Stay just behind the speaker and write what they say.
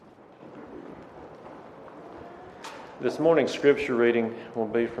This morning's scripture reading will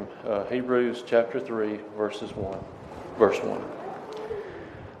be from Hebrews chapter 3, verse 1.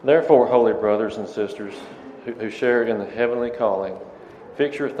 Therefore, holy brothers and sisters who share in the heavenly calling,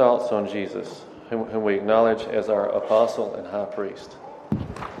 fix your thoughts on Jesus, whom we acknowledge as our apostle and high priest.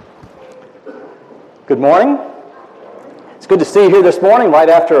 Good morning. It's good to see you here this morning, right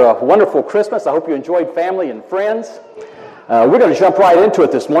after a wonderful Christmas. I hope you enjoyed family and friends. We're going to jump right into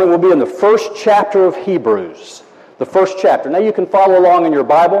it this morning. We'll be in the first chapter of Hebrews. The first chapter. Now you can follow along in your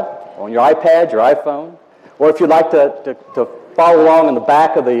Bible, on your iPad, your iPhone, or if you'd like to follow along in the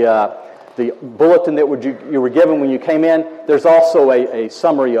back of the bulletin that you were given when you came in, there's also a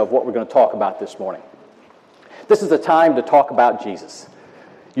summary of what we're going to talk about this morning. This is a time to talk about Jesus.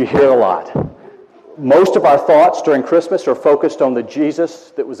 You hear it a lot. Most of our thoughts during Christmas are focused on the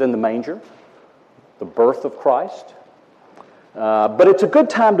Jesus that was in the manger, the birth of Christ. But it's a good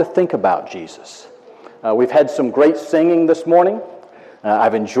time to think about Jesus. We've had some great singing this morning.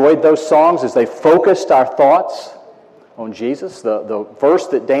 I've enjoyed those songs as they focused our thoughts on Jesus. The verse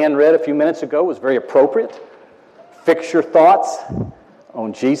that Dan read a few minutes ago was very appropriate. Fix your thoughts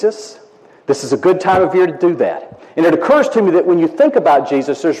on Jesus. This is a good time of year to do that. And it occurs to me that when you think about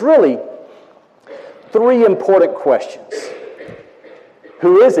Jesus, there's really three important questions.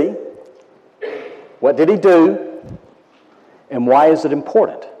 Who is he? What did he do? And why is it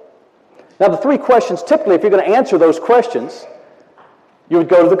important? Now, the three questions, typically, if you're going to answer those questions, you would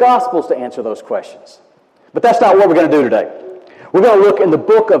go to the Gospels to answer those questions. But that's not what we're going to do today. We're going to look in the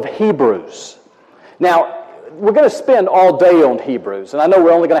book of Hebrews. Now, we're going to spend all day on Hebrews, and I know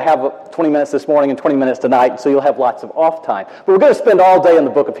we're only going to have 20 minutes this morning and 20 minutes tonight, so you'll have lots of off time. But we're going to spend all day in the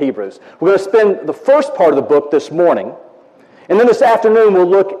book of Hebrews. We're going to spend the first part of the book this morning, and then this afternoon we'll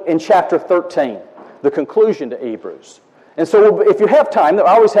look in chapter 13, the conclusion to Hebrews. And so if you have time, I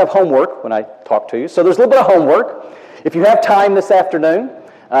always have homework when I talk to you, so there's a little bit of homework. If you have time this afternoon,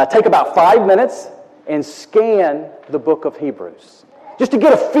 take about 5 minutes and scan the book of Hebrews, just to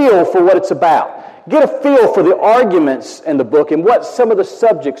get a feel for what it's about. Get a feel for the arguments in the book and what some of the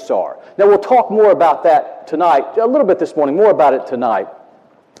subjects are. Now, we'll talk more about that tonight, a little bit this morning, more about it tonight,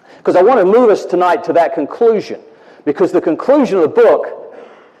 because I want to move us tonight to that conclusion, because the conclusion of the book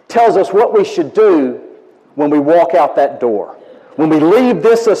tells us what we should do when we walk out that door. When we leave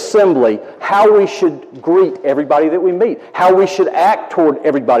this assembly, how we should greet everybody that we meet, how we should act toward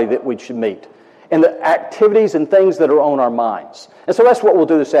everybody that we should meet, and the activities and things that are on our minds. And so that's what we'll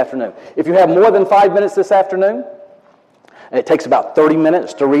do this afternoon. If you have more than 5 minutes this afternoon, and it takes about 30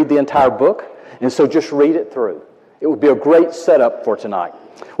 minutes to read the entire book, and so just read it through. It would be a great setup for tonight.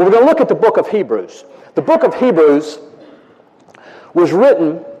 Well, we're going to look at the book of Hebrews. The book of Hebrews was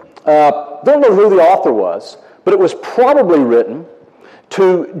written, don't know who the author was, but it was probably written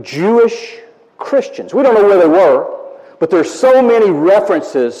to Jewish Christians. We don't know where they were, but there's so many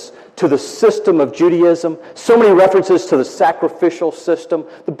references to the system of Judaism, so many references to the sacrificial system.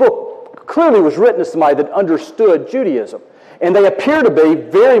 The book clearly was written to somebody that understood Judaism, and they appear to be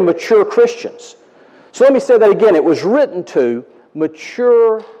very mature Christians. So let me say that again. It was written to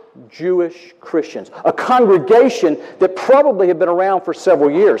mature Jewish Christians, a congregation that probably had been around for several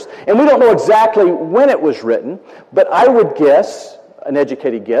years. And we don't know exactly when it was written, but I would guess, an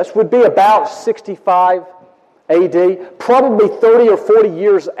educated guess, would be about 65 AD, probably 30 or 40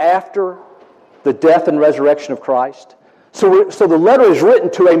 years after the death and resurrection of Christ. So the letter is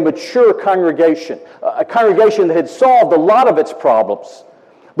written to a mature congregation, a congregation that had solved a lot of its problems,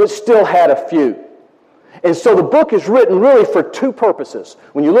 but still had a few. And so the book is written really for two purposes.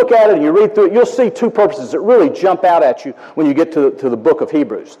 When you look at it and you read through it, you'll see two purposes that really jump out at you when you get to the book of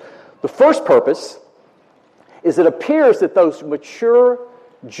Hebrews. The first purpose is it appears that those mature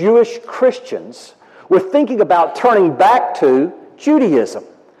Jewish Christians were thinking about turning back to Judaism.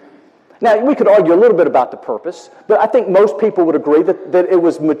 Now, we could argue a little bit about the purpose, but I think most people would agree that it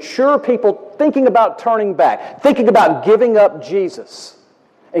was mature people thinking about turning back, thinking about giving up Jesus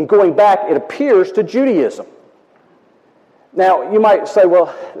and going back, it appears, to Judaism. Now, you might say,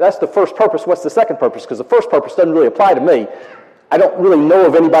 well, that's the first purpose. What's the second purpose? Because the first purpose doesn't really apply to me. I don't really know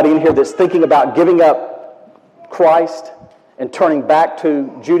of anybody in here that's thinking about giving up Christ and turning back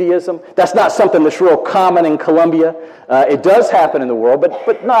to Judaism. That's not something that's real common in Columbia. It does happen in the world,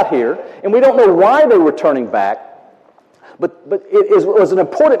 but not here. And we don't know why they were turning back. But it was an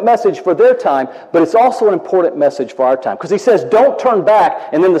important message for their time, but it's also an important message for our time. Because he says, don't turn back.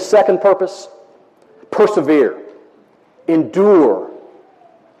 And then the second purpose, persevere, endure,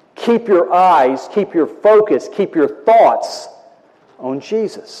 keep your eyes, keep your focus, keep your thoughts on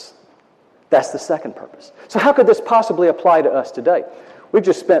Jesus. That's the second purpose. So how could this possibly apply to us today? We've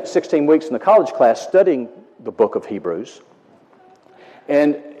just spent 16 weeks in the college class studying the book of Hebrews.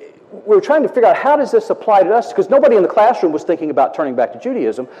 And we were trying to figure out how does this apply to us, because nobody in the classroom was thinking about turning back to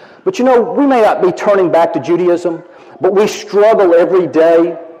Judaism. But we may not be turning back to Judaism, but we struggle every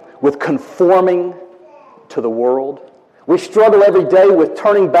day with conforming to the world. We struggle every day with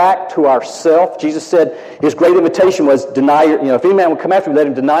turning back to ourself. Jesus said his great invitation was, if any man would come after me, let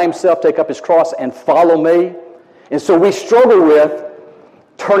him deny himself, take up his cross, and follow me. And so we struggle with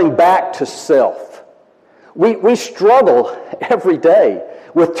turning back to self. We struggle every day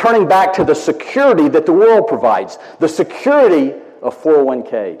with turning back to the security that the world provides, the security of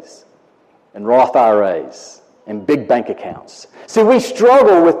 401ks and Roth IRAs and big bank accounts. See, we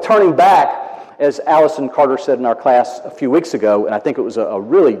struggle with turning back, as Allison Carter said in our class a few weeks ago, and I think it was a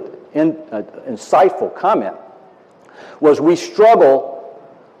really insightful comment, was we struggle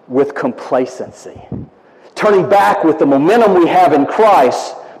with complacency. Turning back with the momentum we have in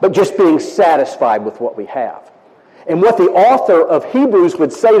Christ, but just being satisfied with what we have. And what the author of Hebrews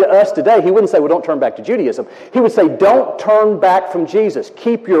would say to us today, he wouldn't say, well, don't turn back to Judaism. He would say, don't turn back from Jesus.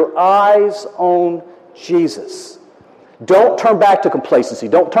 Keep your eyes on Jesus. Don't turn back to complacency.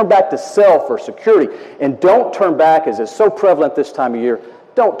 Don't turn back to self or security. And don't turn back, as is so prevalent this time of year,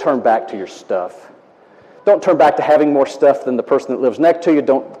 don't turn back to your stuff. Don't turn back to having more stuff than the person that lives next to you.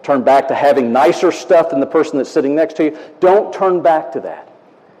 Don't turn back to having nicer stuff than the person that's sitting next to you. Don't turn back to that.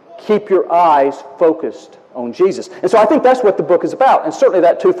 Keep your eyes focused on Jesus. And so I think that's what the book is about, and certainly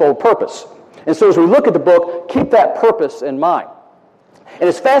that twofold purpose. And so as we look at the book, keep that purpose in mind. And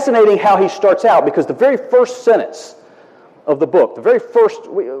it's fascinating how he starts out, because the very first sentence of the book, the very first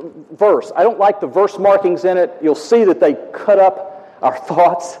verse, I don't like the verse markings in it. You'll see that they cut up our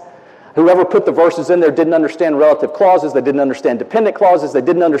thoughts. Whoever put the verses in there didn't understand relative clauses. They didn't understand dependent clauses. They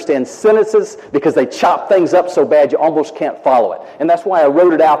didn't understand sentences, because they chop things up so bad you almost can't follow it. And that's why I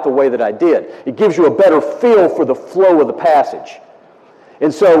wrote it out the way that I did. It gives you a better feel for the flow of the passage.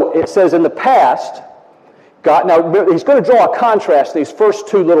 And so it says, in the past, God, now he's going to draw a contrast, these first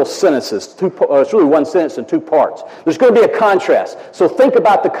two little sentences. It's really one sentence in two parts. There's going to be a contrast. So think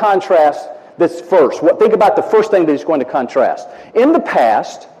about the contrast that's first. Think about the first thing that he's going to contrast. In the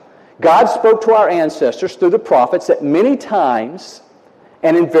past, God spoke to our ancestors through the prophets at many times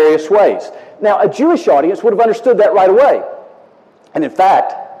and in various ways. Now, a Jewish audience would have understood that right away. And in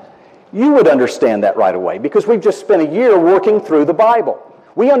fact, you would understand that right away, because we've just spent a year working through the Bible.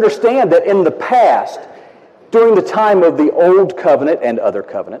 We understand that in the past, during the time of the Old Covenant and other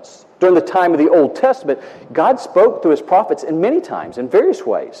covenants, during the time of the Old Testament, God spoke through his prophets in many times, in various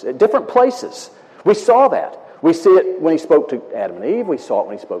ways, at different places. We saw that. We see it when he spoke to Adam and Eve. We saw it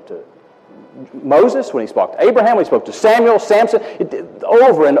when he spoke to Moses, when he spoke to Abraham, when he spoke to Samuel, Samson.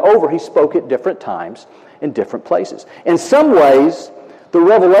 Over and over, he spoke at different times in different places. In some ways, the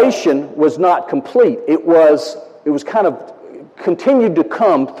revelation was not complete. It was kind of continued to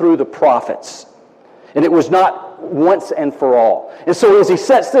come through the prophets. And it was not once and for all. And so as he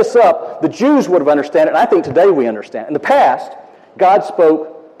sets this up, the Jews would have understood it, and I think today we understand it. In the past, God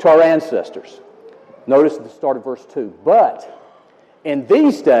spoke to our ancestors. Notice at the start of verse 2. But in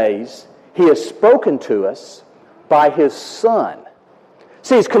these days, he has spoken to us by his Son.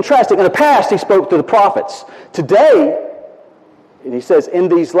 See, he's contrasting. In the past, he spoke to the prophets. Today, and he says, in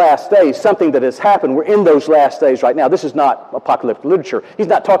these last days, something that has happened, we're in those last days right now. This is not apocalyptic literature. He's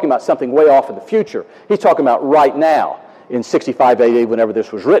not talking about something way off in the future. He's talking about right now, in 65 AD, whenever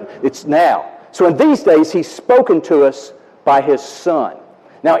this was written. It's now. So in these days, he's spoken to us by his Son.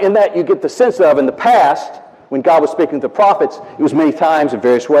 Now, in that, you get the sense of, in the past, when God was speaking to the prophets, it was many times, in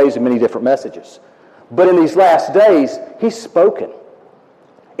various ways, in many different messages. But in these last days, he's spoken.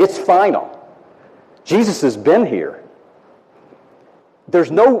 It's final. Jesus has been here. There's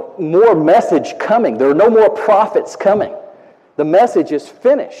no more message coming. There are no more prophets coming. The message is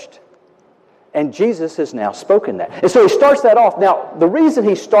finished. And Jesus has now spoken that. And so he starts that off. Now, the reason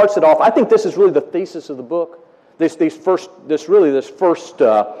he starts it off, I think this is really the thesis of the book. This first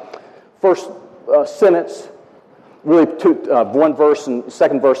sentence, really one verse and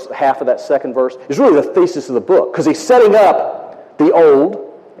second verse, half of that second verse, is really the thesis of the book. Because he's setting up the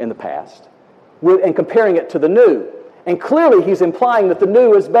old in the past and comparing it to the new. And clearly he's implying that the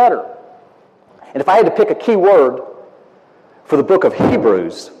new is better. And if I had to pick a key word for the book of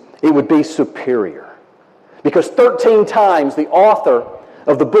Hebrews, it would be superior. Because 13 times the author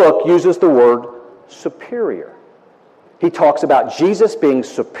of the book uses the word superior. He talks about Jesus being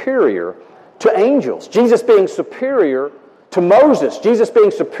superior to angels, Jesus being superior to Moses, Jesus being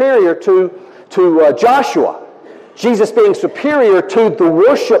superior to Joshua, Jesus being superior to the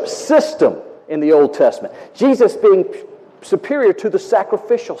worship system in the Old Testament, Jesus being superior to the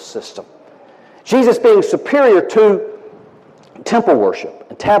sacrificial system. Jesus being superior to temple worship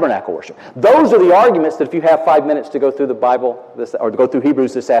and tabernacle worship. Those are the arguments that if you have 5 minutes to go through the Bible or to go through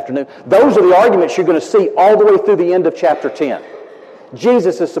Hebrews this afternoon, those are the arguments you're going to see all the way through the end of chapter 10.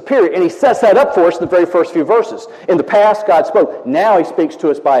 Jesus is superior, and he sets that up for us in the very first few verses. In the past, God spoke. Now he speaks to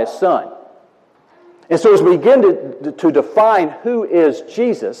us by his Son. And so as we begin to define who is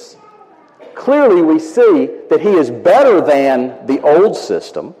Jesus, clearly we see that he is better than the old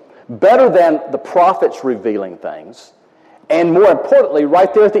system, better than the prophets revealing things, and more importantly,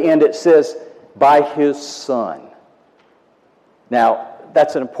 right there at the end it says, by his Son. Now,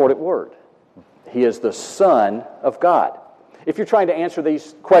 that's an important word. He is the Son of God. If you're trying to answer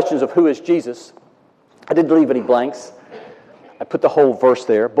these questions of who is Jesus, I didn't leave any blanks. I put the whole verse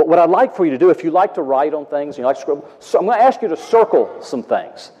there. But what I'd like for you to do, if you like to write on things, you like to scribble, so I'm going to ask you to circle some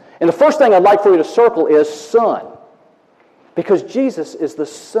things. And the first thing I'd like for you to circle is Son. Because Jesus is the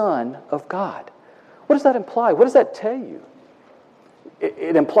Son of God. What does that imply? What does that tell you?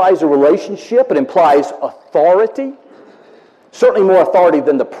 It implies a relationship. It implies authority. Certainly more authority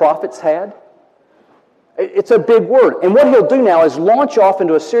than the prophets had. It's a big word. And what he'll do now is launch off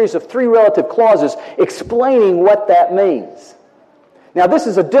into a series of 3 relative clauses explaining what that means. Now, this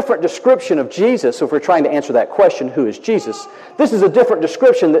is a different description of Jesus. So if we're trying to answer that question, who is Jesus? This is a different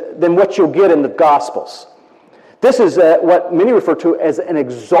description than what you'll get in the Gospels. This is what many refer to as an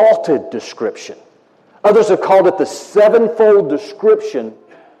exalted description. Others have called it the sevenfold description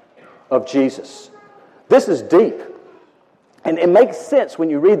of Jesus. This is deep. And it makes sense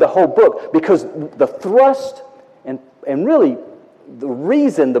when you read the whole book, because the thrust and really the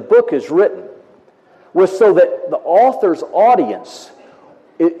reason the book is written was so that the author's audience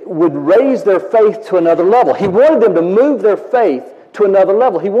would raise their faith to another level. He wanted them to move their faith to another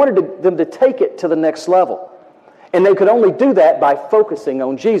level. He wanted them to take it to the next level. And they could only do that by focusing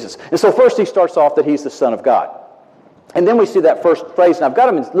on Jesus. And so first he starts off that he's the Son of God. And then we see that first phrase, and I've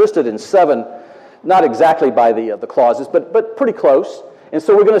got them listed in 7, not exactly by the clauses, but pretty close. And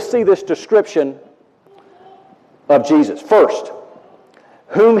so we're going to see this description of Jesus. First,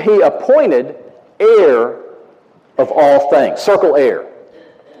 whom he appointed heir of all things. Circle heir.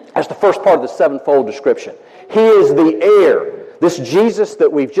 That's the first part of the sevenfold description. He is the heir. This Jesus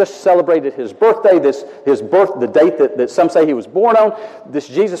that we've just celebrated his birthday, the date that some say he was born on, this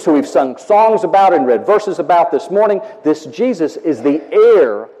Jesus who we've sung songs about and read verses about this morning, this Jesus is the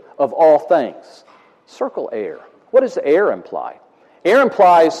heir of all things. Circle heir. What does heir imply? Heir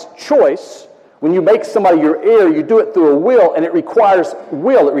implies choice. When you make somebody your heir, you do it through a will, and it requires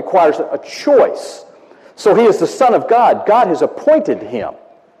a choice. So he is the Son of God. God has appointed him.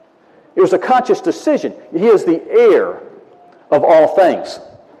 It was a conscious decision. He is the heir of all things.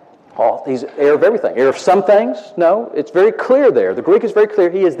 He's heir of everything. Heir of some things? No, it's very clear there. The Greek is very clear.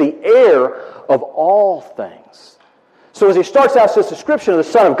 He is the heir of all things. So as he starts out this description of the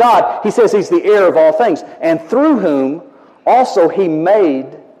Son of God, he says he's the heir of all things, and through whom also he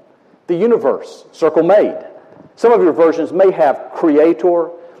made the universe. Circle made. Some of your versions may have creator,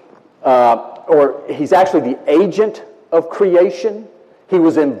 or he's actually the agent of creation. He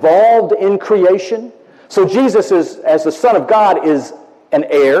was involved in creation. So Jesus, as the Son of God, is an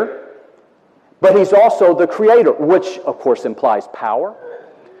heir, but he's also the creator, which, of course, implies power,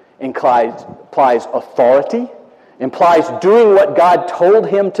 implies authority, implies doing what God told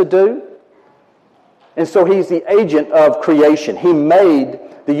him to do. And so he's the agent of creation. He made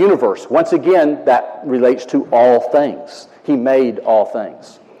the universe. Once again, that relates to all things. He made all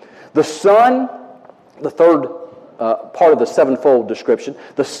things. The Son, the third part of the sevenfold description,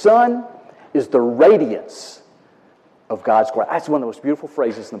 the Son is the radiance of God's glory. That's one of the most beautiful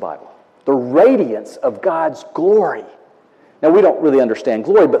phrases in the Bible. The radiance of God's glory. Now, we don't really understand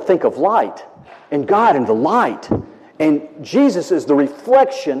glory, but think of light. And God and the light. And Jesus is the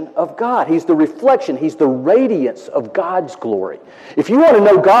reflection of God. He's the reflection. He's the radiance of God's glory. If you want to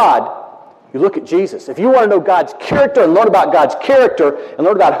know God, you look at Jesus. If you want to know God's character and learn about God's character and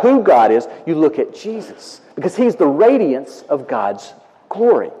learn about who God is, you look at Jesus. Because he's the radiance of God's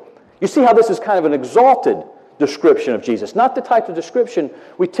glory. You see how this is kind of an exalted description of Jesus, not the type of description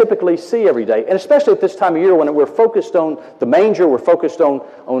we typically see every day, and especially at this time of year when we're focused on the manger, we're focused on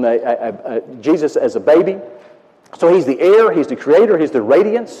Jesus as a baby. So he's the heir, he's the creator, he's the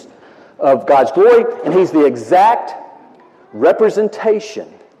radiance of God's glory, and he's the exact representation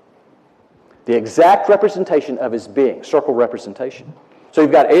of his being. Circle representation. So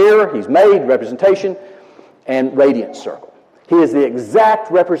you've got heir, he's made, representation, and radiance circle. He is the exact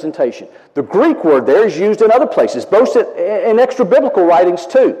representation. The Greek word there is used in other places, both in extra-biblical writings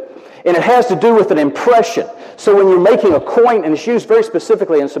too. And it has to do with an impression. So when you're making a coin, and it's used very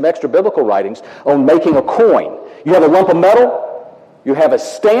specifically in some extra biblical writings on making a coin, you have a lump of metal, you have a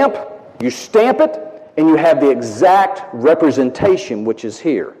stamp, you stamp it, and you have the exact representation, which is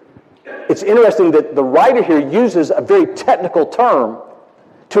here. It's interesting that the writer here uses a very technical term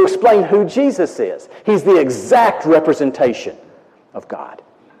to explain who Jesus is. He's the exact representation of God.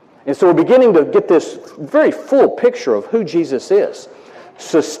 And so we're beginning to get this very full picture of who Jesus is.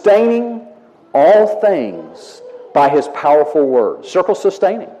 Sustaining all things by His powerful word. Circle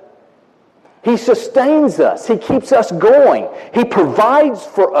sustaining. He sustains us. He keeps us going. He provides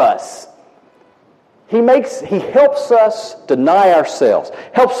for us. He helps us deny ourselves,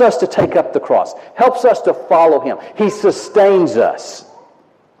 helps us to take up the cross, helps us to follow Him. He sustains us.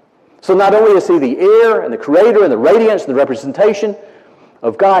 So not only is He the heir and the creator and the radiance and the representation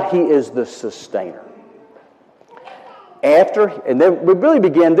of God, He is the sustainer. And then we really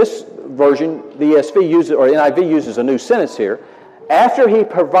begin this version, the ESV uses, or NIV uses a new sentence here. After He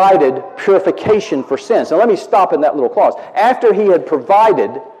provided purification for sins. Now let me stop in that little clause. After He had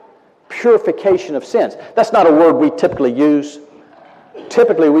provided purification of sins. That's not a word we typically use.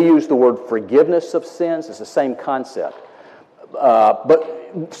 Typically we use the word forgiveness of sins. It's the same concept. But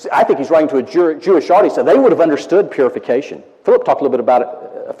I think he's writing to a Jewish audience, so they would have understood purification. Philip talked a little bit about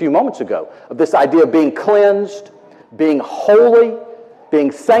it a few moments ago, of this idea of being cleansed, being holy,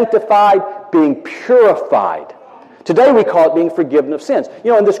 being sanctified, being purified. Today we call it being forgiven of sins.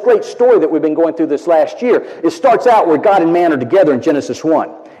 You know, in this great story that we've been going through this last year, it starts out where God and man are together in Genesis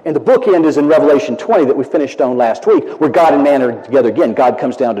 1. And the bookend is in Revelation 20 that we finished on last week, where God and man are together again. God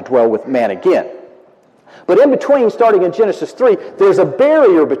comes down to dwell with man again. But in between, starting in Genesis 3, there's a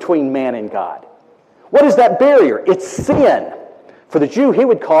barrier between man and God. What is that barrier? It's sin. For the Jew, he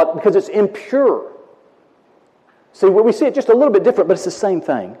would call it because it's impure. See, we see it just a little bit different, but it's the same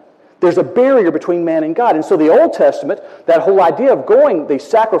thing. There's a barrier between man and God. And so the Old Testament, that whole idea of going these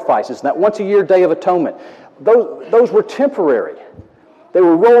sacrifices, and that once-a-year Day of Atonement, those were temporary. They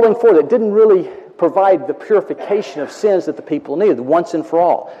were rolling forward. It didn't really provide the purification of sins that the people needed, once and for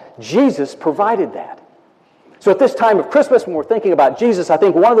all. Jesus provided that. So at this time of Christmas, when we're thinking about Jesus, I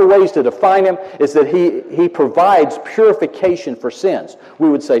think one of the ways to define Him is that He provides purification for sins. We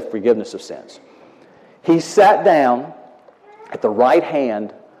would say forgiveness of sins. He sat down at the right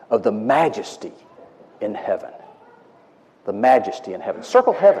hand of the majesty in heaven. The majesty in heaven.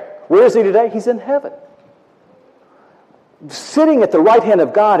 Circle heaven. Where is He today? He's in heaven. Sitting at the right hand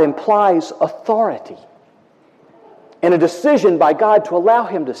of God implies authority and a decision by God to allow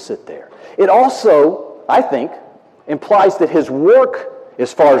Him to sit there. It also, I think, implies that His work,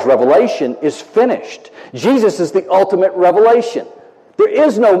 as far as revelation, is finished. Jesus is the ultimate revelation.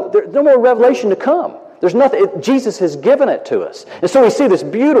 There's no more revelation to come. There's nothing. Jesus has given it to us. And so we see this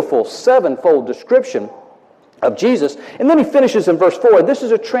beautiful sevenfold description of Jesus. And then He finishes in verse 4. And this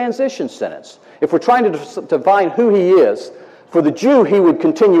is a transition sentence. If we're trying to define who He is, for the Jew, He would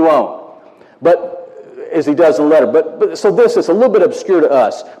continue on. But as He does in the letter. But so this is a little bit obscure to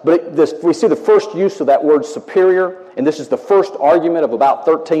us. But we see the first use of that word superior. And this is the first argument of about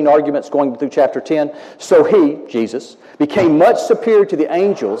 13 arguments going through chapter 10. So He, Jesus, became much superior to the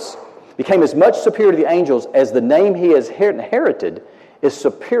angels, became as much superior to the angels as the name He has inherited is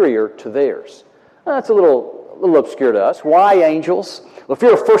superior to theirs. That's a little obscure to us. Why angels? Well, if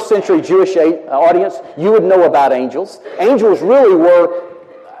you're a first century Jewish audience, you would know about angels. Angels really were,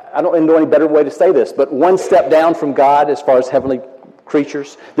 I don't know any better way to say this, but one step down from God as far as heavenly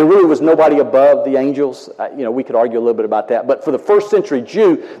creatures. There really was nobody above the angels. We could argue a little bit about that. But for the first century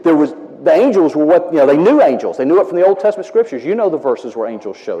Jew, the angels were what, they knew angels. They knew it from the Old Testament scriptures. You know the verses where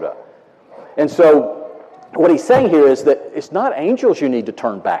angels showed up. And so what he's saying here is that it's not angels you need to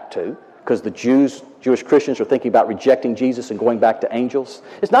turn back to, because the Jewish Christians are thinking about rejecting Jesus and going back to angels.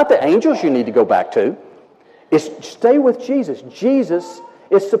 It's not the angels you need to go back to. It's stay with Jesus. Jesus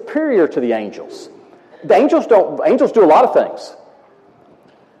is superior to the angels. The angels do a lot of things.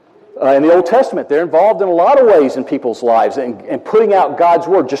 In the Old Testament, they're involved in a lot of ways in people's lives and putting out God's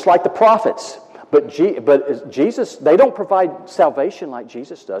word, just like the prophets. But Jesus, they don't provide salvation like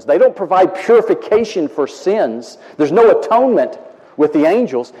Jesus does. They don't provide purification for sins. There's no atonement with the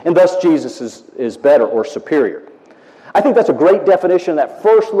angels, and thus Jesus is better or superior. I think that's a great definition of that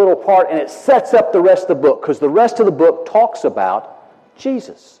first little part, and it sets up the rest of the book, because the rest of the book talks about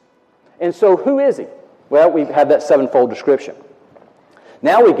Jesus. And so who is He? Well, we have that sevenfold description.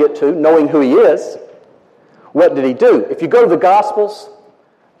 Now we get to knowing who He is. What did He do? If you go to the Gospels,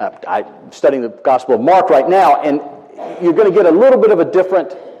 I'm studying the Gospel of Mark right now, and you're going to get a little bit of a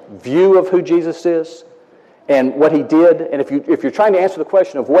different view of who Jesus is. and what he did. And if you're trying to answer the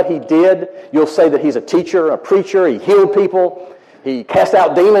question of what he did, you'll say that he's a teacher, a preacher, he healed people, he cast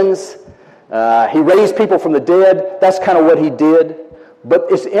out demons, he raised people from the dead. That's kind of what he did. But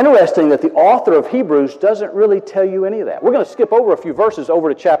it's interesting that the author of Hebrews doesn't really tell you any of that. We're going to skip over a few verses over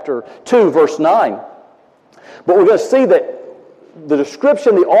to chapter 2, verse 9. But we're going to see that the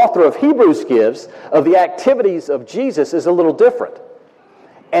description the author of Hebrews gives of the activities of Jesus is a little different.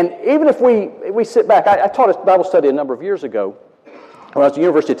 And even if we sit back, I taught a Bible study a number of years ago when I was at the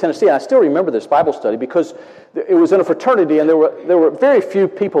University of Tennessee, and I still remember this Bible study because it was in a fraternity, and there were very few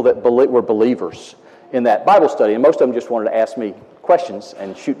people that were believers in that Bible study, and most of them just wanted to ask me questions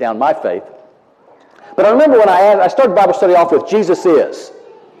and shoot down my faith. But I remember when I started Bible study off with Jesus is,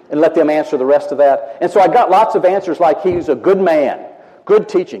 and let them answer the rest of that. And so I got lots of answers like he's a good man, good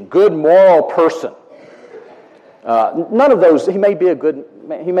teaching, good moral person. None of those, he may have been a good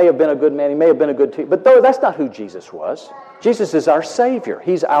man, he may have been a good teacher, but that's not who Jesus was. Jesus is our Savior.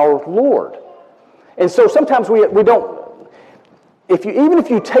 He's our Lord. And so sometimes we don't, even if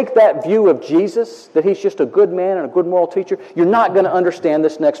you take that view of Jesus, that he's just a good man and a good moral teacher, you're not going to understand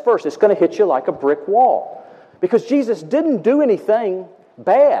this next verse. It's going to hit you like a brick wall. Because Jesus didn't do anything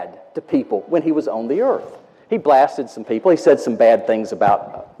bad to people when he was on the earth. He blasted some people. He said some bad things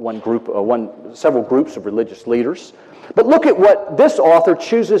about several groups of religious leaders. But look at what this author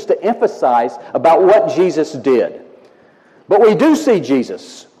chooses to emphasize about what Jesus did. But we do see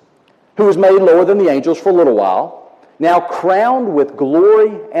Jesus, who was made lower than the angels for a little while, now crowned with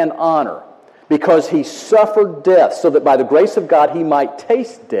glory and honor, because he suffered death, so that by the grace of God he might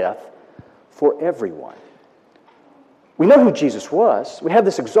taste death for everyone. We know who Jesus was. We have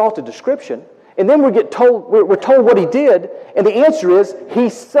this exalted description. And then we're told what he did, and the answer is he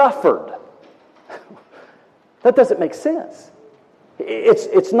suffered. That doesn't make sense.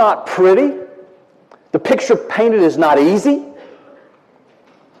 It's not pretty. The picture painted is not easy.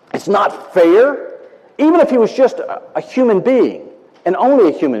 It's not fair. Even if he was just a human being, and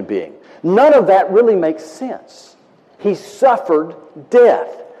only a human being, none of that really makes sense. He suffered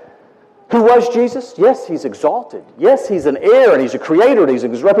death. Who was Jesus? Yes, he's exalted. Yes, he's an heir, and he's a creator, and he's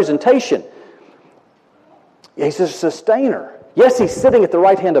his representation. He's a sustainer. Yes, he's sitting at the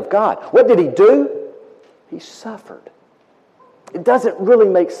right hand of God. What did he do? He suffered. It doesn't really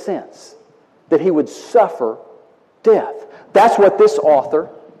make sense that he would suffer death. That's what this author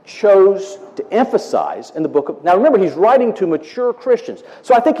chose to emphasize in the book of... Now remember, he's writing to mature Christians.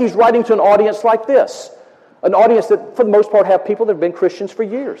 So I think he's writing to an audience like this. An audience that, for the most part, have people that have been Christians for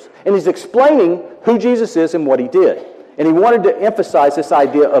years. And he's explaining who Jesus is and what he did. And he wanted to emphasize this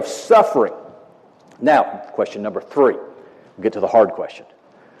idea of suffering. Now, question number 3. We'll get to the hard question.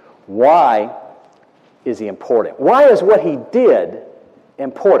 Why is he important? Why is what he did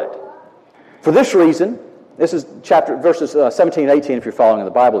important? For this reason, this is verses 17 and 18 if you're following in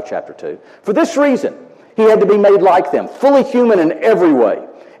the Bible of chapter 2. For this reason, he had to be made like them, fully human in every way,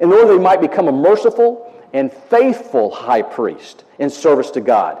 in order that he might become a merciful and faithful high priest in service to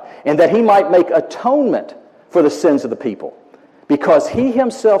God, and that he might make atonement for the sins of the people. Because he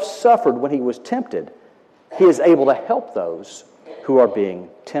himself suffered when he was tempted, he is able to help those who are being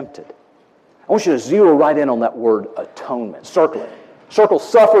tempted. I want you to zero right in on that word atonement. Circle it. Circle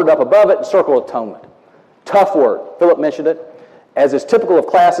suffered up above it, and circle atonement. Tough word. Philip mentioned it. As is typical of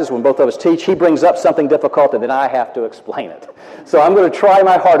classes when both of us teach, he brings up something difficult and then I have to explain it. So I'm going to try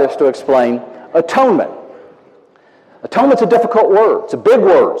my hardest to explain atonement. Atonement's a difficult word. It's a big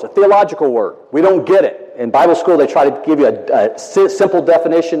word. It's a theological word. We don't get it. In Bible school, they try to give you a simple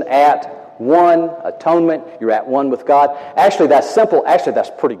definition: at one, atonement, you're at one with God. Actually, that's simple. Actually, that's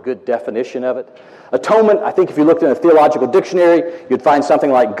a pretty good definition of it. Atonement, I think if you looked in a theological dictionary, you'd find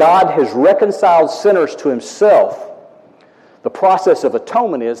something like God has reconciled sinners to himself. The process of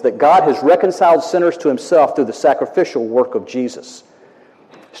atonement is that God has reconciled sinners to himself through the sacrificial work of Jesus.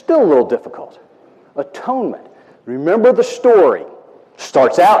 Still a little difficult. Atonement. Remember the story.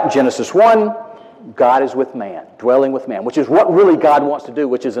 Starts out in Genesis 1, God is with man, dwelling with man, which is what really God wants to do,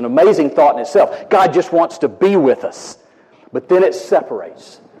 which is an amazing thought in itself. God just wants to be with us. But then it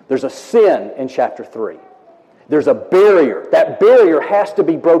separates. There's a sin in chapter 3. There's a barrier. That barrier has to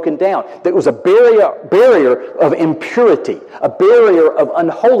be broken down. There was a barrier of impurity, a barrier of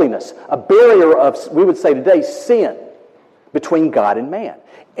unholiness, a barrier of, we would say today, sin between God and man.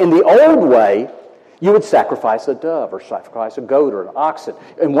 In the old way, you would sacrifice a dove or sacrifice a goat or an oxen.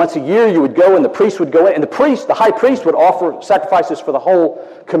 And once a year you would go and the priest would go in. And the high priest would offer sacrifices for the whole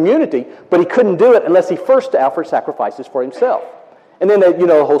community, but he couldn't do it unless he first offered sacrifices for himself. And then,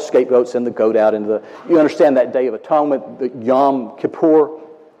 the whole scapegoat, send the goat out into you understand that Day of Atonement, the Yom Kippur.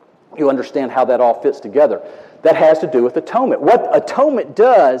 you understand how that all fits together. That has to do with atonement. What atonement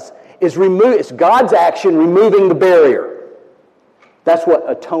does is it's God's action removing the barrier. That's what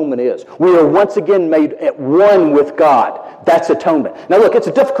atonement is. We are once again made at one with God. That's atonement. Now look, it's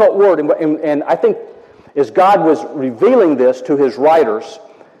a difficult word, and I think as God was revealing this to his writers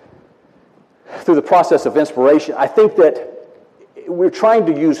through the process of inspiration, I think that we're trying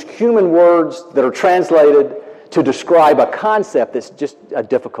to use human words that are translated to describe a concept that's just a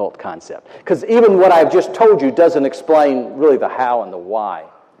difficult concept. Because even what I've just told you doesn't explain really the how and the why.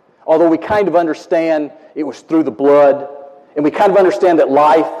 Although we kind of understand it was through the blood, and we kind of understand that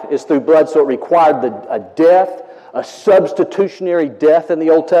life is through blood, so it required a death, a substitutionary death in the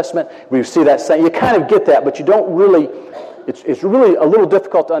Old Testament. We see that saying. You kind of get that, but you don't really, it's really a little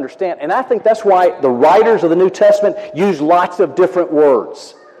difficult to understand. And I think that's why the writers of the New Testament use lots of different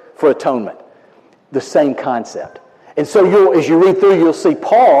words for atonement. The same concept. And so as you read through, you'll see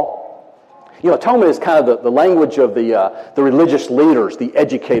Paul, atonement is kind of the language of the religious leaders, the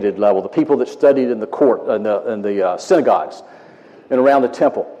educated level, the people that studied in the court, in the synagogues and around the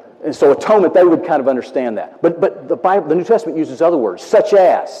temple. And so atonement, they would kind of understand that. But the Bible, the New Testament uses other words, such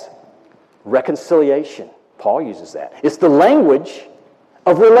as reconciliation. Paul uses that. It's the language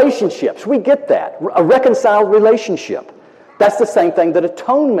of relationships. We get that. A reconciled relationship. That's the same thing that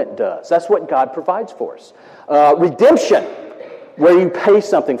atonement does. That's what God provides for us. Redemption, where you pay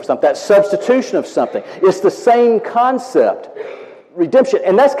something for something, that substitution of something. It's the same concept. Redemption,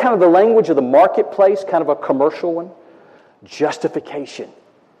 and that's kind of the language of the marketplace, kind of a commercial one. Justification,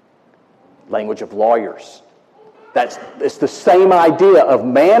 language of lawyers. It's the same idea of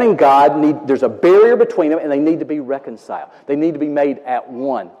man and God. There's a barrier between them, and they need to be reconciled. They need to be made at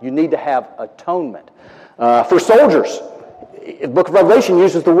one. You need to have atonement. For soldiers, the book of Revelation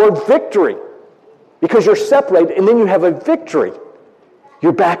uses the word victory because you're separated and then you have a victory.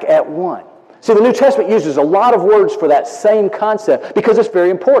 You're back at one. See, the New Testament uses a lot of words for that same concept because it's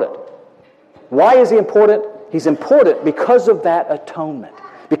very important. Why is he important? He's important because of that atonement,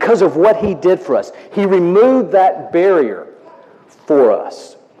 because of what he did for us. He removed that barrier for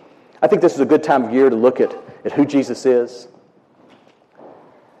us. I think this is a good time of year to look at who Jesus is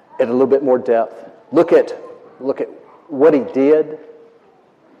in a little bit more depth. Look at what he did,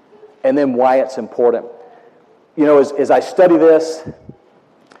 and then why it's important. As I study this,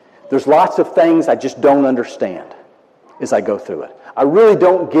 there's lots of things I just don't understand as I go through it. I really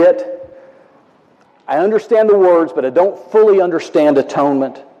don't I understand the words, but I don't fully understand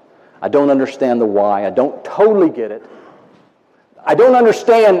atonement. I don't understand the why. I don't totally get it. I don't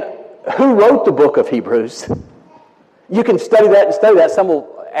understand who wrote the book of Hebrews. You can study that and study that. Some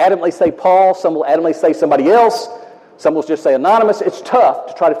will adamantly say Paul, some will adamantly say somebody else. Some will just say anonymous. It's tough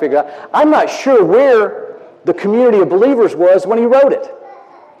to try to figure out. I'm not sure where the community of believers was when he wrote it.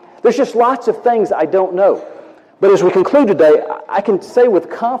 There's just lots of things I don't know. But as we conclude today, I can say with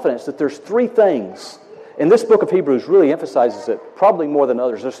confidence that there's three things, and this book of Hebrews really emphasizes it probably more than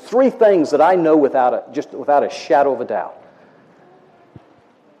others. There's three things that I know without a shadow of a doubt.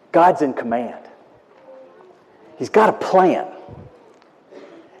 God's in command. He's got a plan.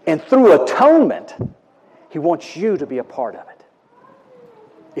 And through atonement, he wants you to be a part of it.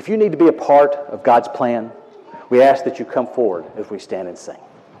 If you need to be a part of God's plan, we ask that you come forward as we stand and sing.